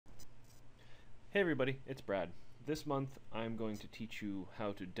Hey everybody, it's Brad. This month I'm going to teach you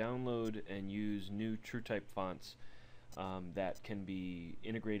how to download and use new TrueType fonts that can be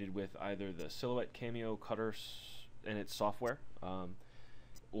integrated with either the Silhouette Cameo cutter and its software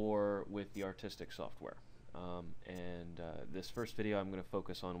or with the artistic software. This first video I'm going to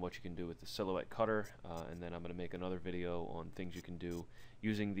focus on what you can do with the Silhouette cutter, and then I'm going to make another video on things you can do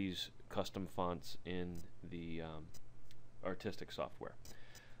using these custom fonts in the artistic software.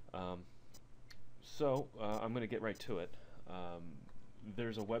 I'm going to get right to it.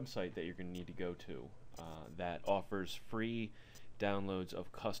 There's a website that you're going to need to go to that offers free downloads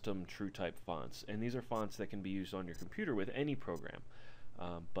of custom TrueType fonts, and these are fonts that can be used on your computer with any program.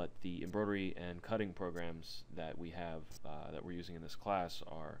 But the embroidery and cutting programs that we have that we're using in this class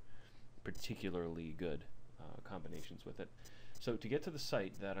are particularly good combinations with it. So to get to the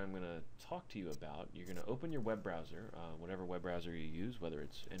site that I'm going to talk to you about, you're going to open your web browser, whatever web browser you use, whether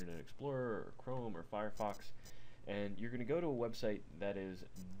it's Internet Explorer or Chrome or Firefox, and you're going to go to a website that is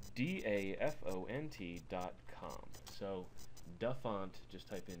dafont.com. So Dafont, just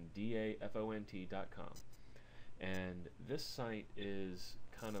type in dafont.com. And this site is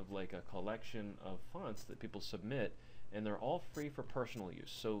kind of like a collection of fonts that people submit, and they're all free for personal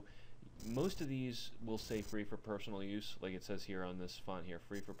use. So most of these will say free for personal use, like it says here on this font here,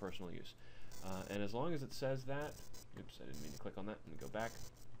 free for personal use. And as long as it says that, oops, I didn't mean to click on that, let me go back.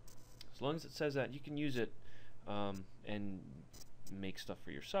 As long as it says that, you can use it and make stuff for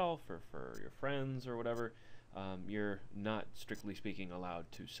yourself or for your friends or whatever. You're not, strictly speaking,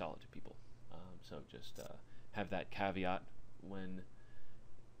 allowed to sell it to people. So just have that caveat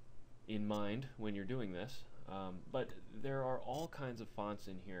in mind when you're doing this. But there are all kinds of fonts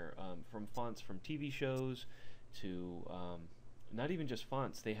in here, from fonts from TV shows to not even just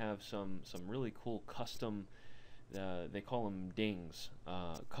fonts. They have some really cool custom, they call them dings,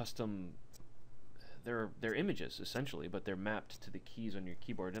 custom, they're images essentially, but they're mapped to the keys on your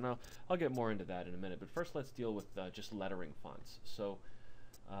keyboard, and I'll get more into that in a minute. But first let's deal with just lettering fonts. So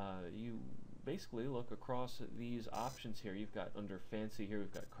you basically look across these options here. You've got under fancy here,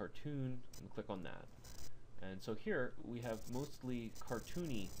 we've got cartoon, and click on that. And so here we have mostly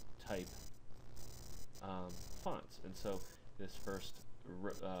cartoony type fonts. And so this first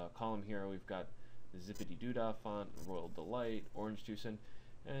column here, we've got the Zippity Doodah font, Royal Delight, Orange Juice, and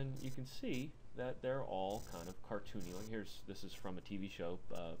you can see that they're all kind of cartoony. Like this is from a TV show,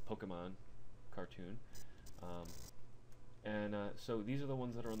 Pokemon cartoon. So these are the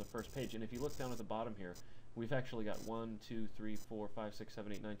ones that are on the first page. And if you look down at the bottom here, we've actually got 1, 2, 3, 4, 5, 6,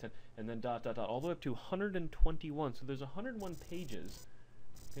 7, 8, 9, 10, and then dot, dot, dot, all the way up to 121. So there's 101 pages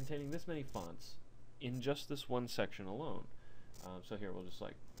containing this many fonts in just this one section alone. So here we'll just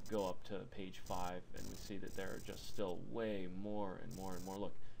like go up to page 5, and we see that there are just still way more and more and more.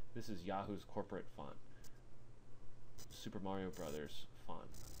 Look, this is Yahoo's corporate font. Super Mario Brothers font.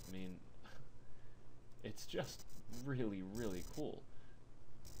 I mean, it's just really, really cool.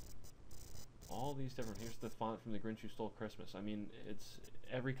 All these different, here's the font from The Grinch Who Stole Christmas. I mean, it's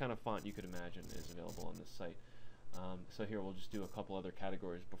every kind of font you could imagine is available on this site. So here we'll just do a couple other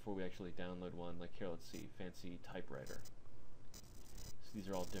categories before we actually download one. Like here, let's see, fancy typewriter. So these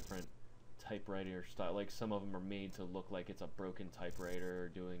are all different typewriter style. Like some of them are made to look like it's a broken typewriter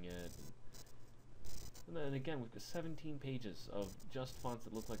doing it. And then again, we've got 17 pages of just fonts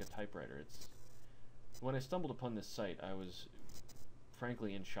that look like a typewriter. When I stumbled upon this site, I was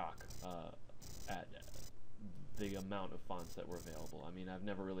frankly in shock at the amount of fonts that were available. I mean, I've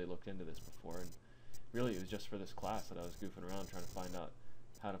never really looked into this before, and really it was just for this class that I was goofing around trying to find out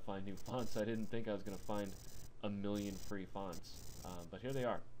how to find new fonts. I didn't think I was going to find a million free fonts, but here they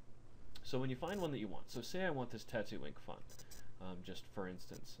are. So when you find one that you want, so say I want this tattoo ink font, just for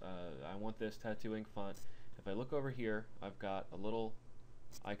instance, I want this tattoo ink font. If I look over here, I've got a little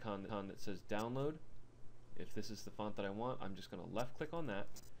icon that says download. If this is the font that I want, I'm just going to left click on that.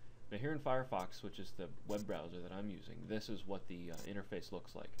 Now here in Firefox, which is the web browser that I'm using, this is what the interface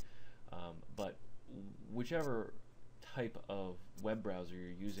looks like. But whichever type of web browser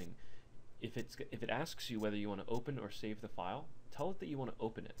you're using, if it asks you whether you want to open or save the file, tell it that you want to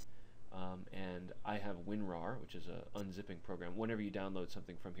open it. And I have WinRAR, which is an unzipping program. Whenever you download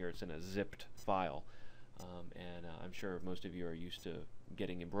something from here, it's in a zipped file. I'm sure most of you are used to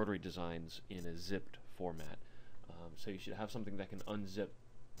getting embroidery designs in a zipped format. So you should have something that can unzip.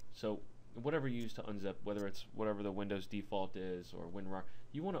 So whatever you use to unzip, whether it's whatever the Windows default is or WinRAR,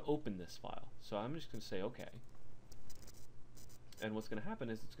 you want to open this file. So I'm just going to say OK. And what's going to happen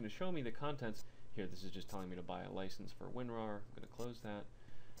is it's going to show me the contents. Here, this is just telling me to buy a license for WinRAR. I'm going to close that.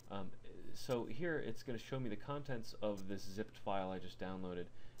 So here it's going to show me the contents of this zipped file I just downloaded,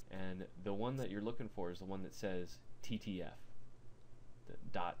 And the one that you're looking for is the one that says TTF,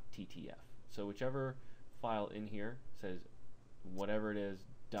 the .ttf. So whichever file in here says whatever it is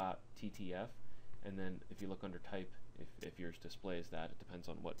 .ttf, and then if you look under type, if yours displays that, it depends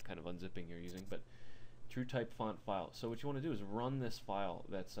on what kind of unzipping you're using, but true type font file. So what you want to do is run this file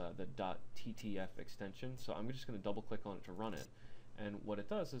that's the .ttf extension. So I'm just going to double click on it to run it. And what it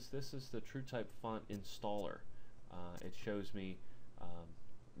does is this is the true type font installer. It shows me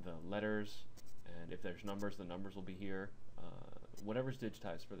the letters, and if there's numbers, the numbers will be here. Whatever's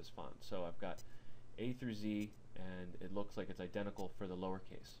digitized for this font. So I've got A through Z, and it looks like it's identical for the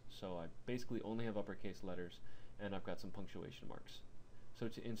lowercase. So I basically only have uppercase letters, and I've got some punctuation marks. So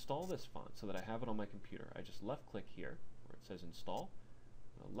to install this font so that I have it on my computer, I just left click here where it says install.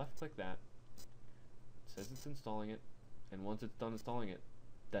 I'll left click that. It says it's installing it, and once it's done installing it,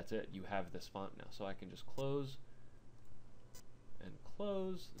 that's it. You have this font now. So I can just close and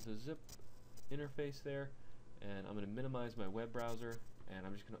close the zip interface there, and I'm going to minimize my web browser, and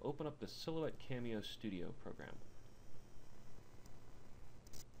I'm just going to open up the Silhouette Cameo Studio program.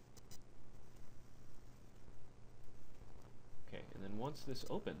 Okay, and then once this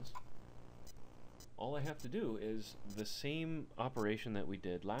opens, all I have to do is the same operation that we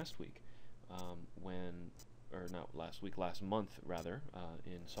did last week, last month rather,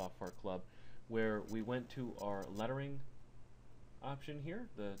 in Software Club, where we went to our lettering option here,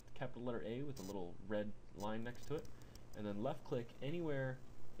 the capital letter A with a little red line next to it, and then left click anywhere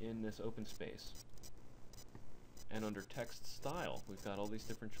in this open space. And under text style, we've got all these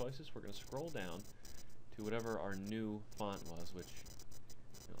different choices. We're going to scroll down to whatever our new font was, which,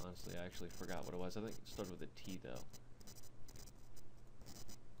 you know, honestly, I actually forgot what it was. I think it started with a T, though.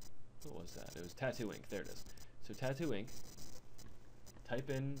 What was that? It was Tattoo Ink. There it is. So Tattoo Ink, type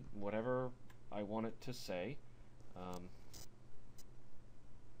in whatever I want it to say. I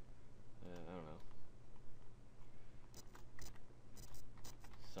don't know.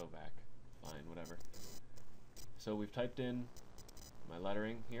 Sovac. Fine, whatever. So we've typed in my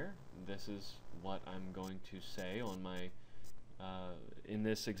lettering here. This is what I'm going to say on my, in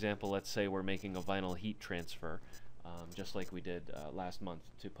this example, let's say we're making a vinyl heat transfer, just like we did last month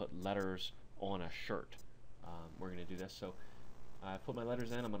to put letters on a shirt. We're going to do this. So I put my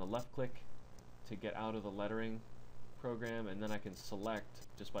letters in. I'm going to left click to get out of the lettering program, and then I can select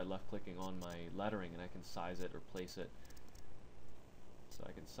just by left clicking on my lettering, and I can size it or place it. So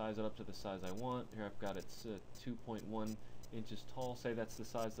I can size it up to the size I want. Here I've got it's 2.1 inches tall. Say that's the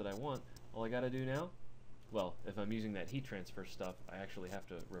size that I want. All I got to do now, well, if I'm using that heat transfer stuff, I actually have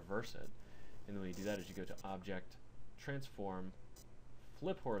to reverse it. And the way you do that is you go to Object, Transform,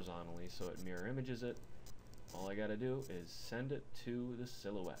 Flip horizontally so it mirror images it. All I got to do is send it to the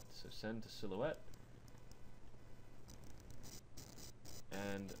silhouette. So send to silhouette.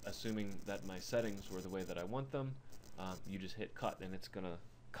 And assuming that my settings were the way that I want them, you just hit cut, and it's going to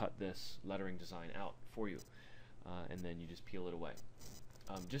cut this lettering design out for you. And then you just peel it away.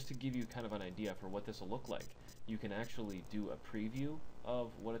 Just to give you kind of an idea for what this will look like, you can actually do a preview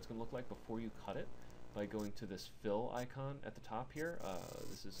of what it's going to look like before you cut it by going to this fill icon at the top here.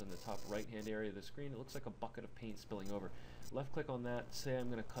 This is in the top right-hand area of the screen. It looks like a bucket of paint spilling over. Left click on that. Say I'm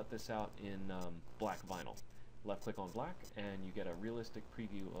going to cut this out in black vinyl. Left click on black, and you get a realistic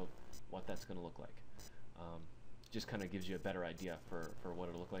preview of what that's going to look like. Just kind of gives you a better idea for what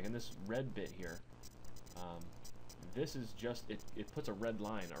it'll look like. And this red bit here, this is just, it puts a red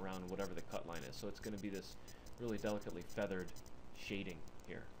line around whatever the cut line is. So it's going to be this really delicately feathered shading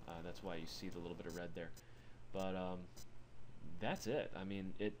here. That's why you see the little bit of red there. But that's it. I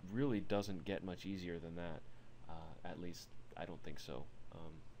mean, it really doesn't get much easier than that. At least, I don't think so.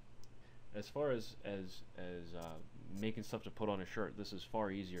 As far as making stuff to put on a shirt, this is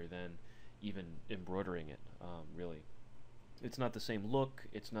far easier than even embroidering it, really. It's not the same look,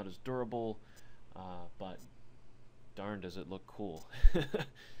 it's not as durable, but darn does it look cool,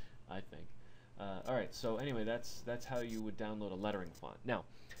 I think. Alright, so anyway, that's how you would download a lettering font. Now,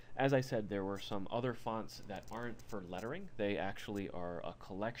 as I said, there were some other fonts that aren't for lettering. They actually are a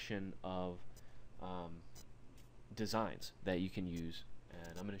collection of designs that you can use,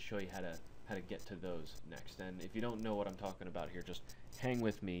 and I'm going to show you how to get to those next. And if you don't know what I'm talking about here, just hang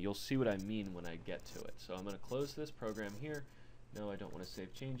with me. You'll see what I mean when I get to it. So I'm going to close this program here. No, I don't want to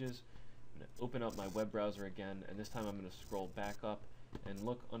save changes. I'm going to open up my web browser again, and this time I'm going to scroll back up and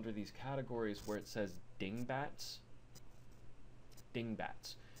look under these categories where it says dingbats.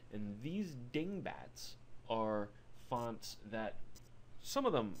 Dingbats. And these dingbats are fonts that, some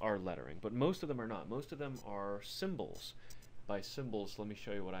of them are lettering, but most of them are not. Most of them are symbols. By symbols, let me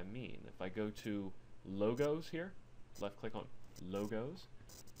show you what I mean. If I go to logos here, left click on logos,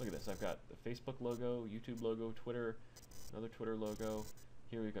 Look at this. I've got the Facebook logo, YouTube logo, Twitter, another Twitter logo.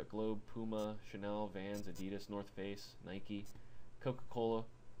 Here we've got Globe, Puma, Chanel, Vans, Adidas, North Face, Nike, Coca-Cola,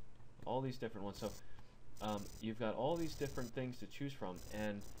 all these different ones. So you've got all these different things to choose from.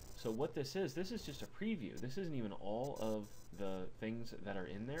 And so what this is just a preview. This isn't even all of the things that are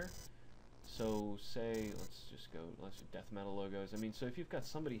in there. So say, let's do death metal logos. I mean, so if you've got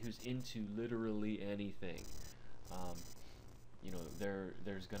somebody who's into literally anything, you know,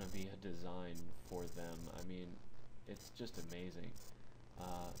 there's going to be a design for them. I mean, it's just amazing.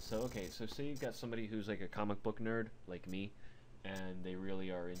 Okay, so say you've got somebody who's like a comic book nerd, like me, and they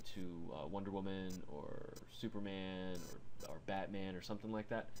really are into Wonder Woman or Superman or Batman or something like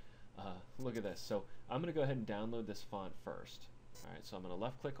that. Look at this. So I'm going to go ahead and download this font first. Alright, so I'm going to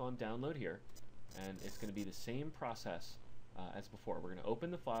left click on download here, and it's going to be the same process as before. We're going to open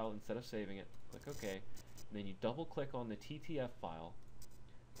the file instead of saving it, click OK, and then you double click on the TTF file.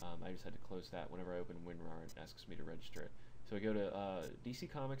 I just had to close that whenever I open WinRAR, it asks me to register it. So we go to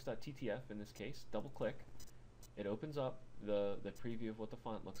dccomics.ttf in this case, double click, it opens up the preview of what the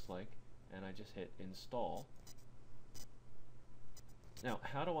font looks like, and I just hit install. Now,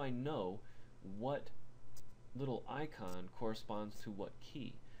 how do I know what little icon corresponds to what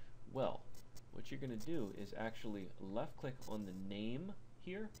key? Well, what you're going to do is actually left click on the name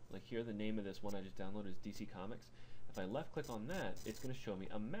here, like here the name of this one I just downloaded is DC Comics. If I left click on that, it's going to show me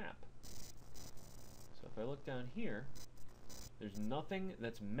a map. So if I look down here, there's nothing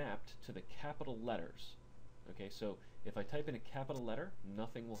that's mapped to the capital letters. Okay, so if I type in a capital letter,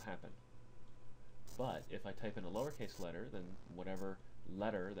 nothing will happen. But if I type in a lowercase letter, then whatever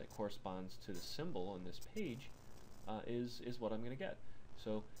letter that corresponds to the symbol on this page is what I'm going to get.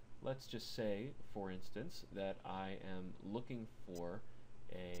 So let's just say, for instance, that I am looking for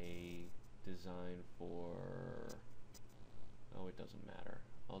a design for, oh, it doesn't matter.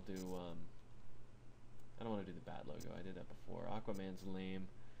 I'll do, I don't want to do the bad logo. I did that before. Aquaman's lame.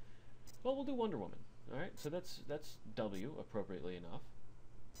 Well, we'll do Wonder Woman. All right, so that's W, appropriately enough.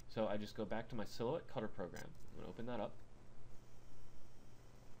 So I just go back to my Silhouette Cutter program. I'm going to open that up.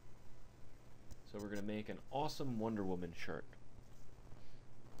 So we're going to make an awesome Wonder Woman shirt.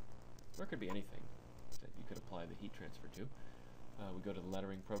 Or it could be anything that you could apply the heat transfer to. We go to the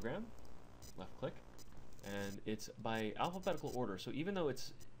lettering program, left click, and it's by alphabetical order. So even though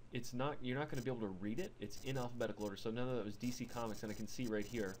it's not, you're not going to be able to read it, it's in alphabetical order. So now that it was DC Comics, and I can see right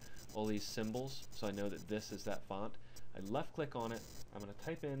here all these symbols, so I know that this is that font. I left click on it, I'm going to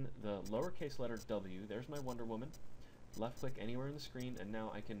type in the lowercase letter W, there's my Wonder Woman, left click anywhere in the screen, and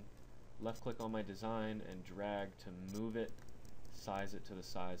now I can left click on my design and drag to move it, size it to the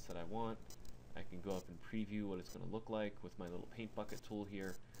size that I want. I can go up and preview what it's going to look like with my little paint bucket tool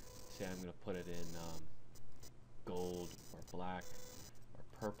here. Say I'm going to put it in gold or black or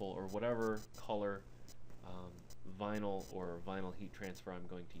purple or whatever color vinyl or vinyl heat transfer I'm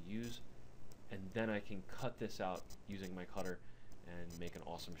going to use, and then I can cut this out using my cutter and make an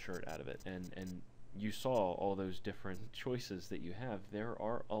awesome shirt out of it. And you saw all those different choices that you have. There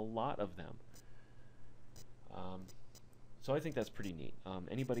are a lot of them. So I think that's pretty neat.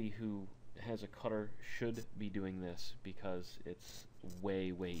 Anybody who has a cutter should be doing this because it's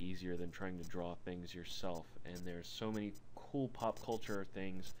way, way easier than trying to draw things yourself. And there's so many cool pop culture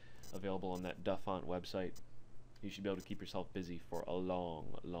things available on that Dafont website. You should be able to keep yourself busy for a long,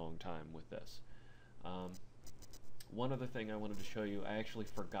 long time with this. One other thing I wanted to show you, I actually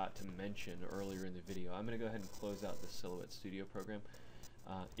forgot to mention earlier in the video. I'm going to go ahead and close out the Silhouette Studio program.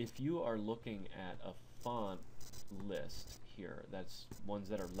 If you are looking at a font list here, that's ones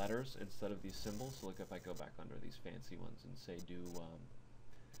that are letters instead of these symbols. So look, if I go back under these fancy ones and say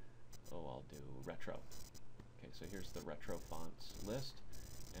I'll do retro. Okay, so here's the retro fonts list.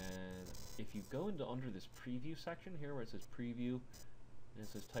 And if you go into under this preview section here where it says preview and it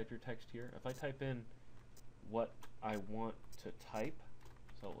says type your text here, if I type in what I want to type,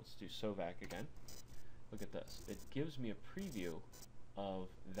 so let's do Sovac again, look at this, it gives me a preview of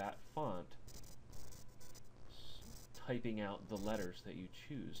that font typing out the letters that you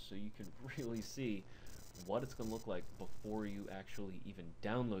choose, so you can really see what it's going to look like before you actually even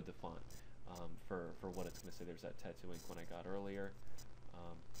download the font for what it's going to say. There's that tattoo ink one I got earlier.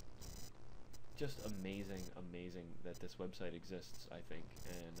 Just amazing, amazing that this website exists, I think,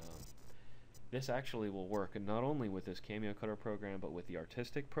 and this actually will work not only with this Cameo Cutter program, but with the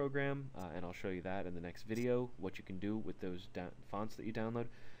Artistic program, and I'll show you that in the next video, what you can do with those fonts that you download.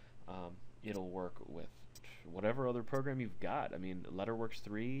 It'll work with whatever other program you've got. I mean, Letterworks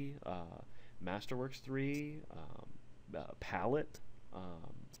 3, Masterworks 3, Palette,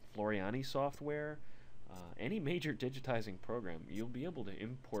 Floriani software, any major digitizing program, you'll be able to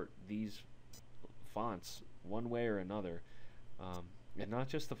import these fonts one way or another. And not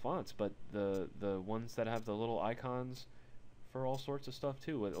just the fonts, but the ones that have the little icons for all sorts of stuff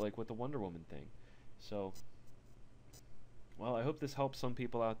too, like with the Wonder Woman thing. So, well, I hope this helps some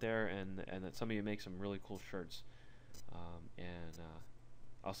people out there, and that some of you make some really cool shirts. And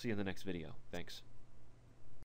I'll see you in the next video. Thanks.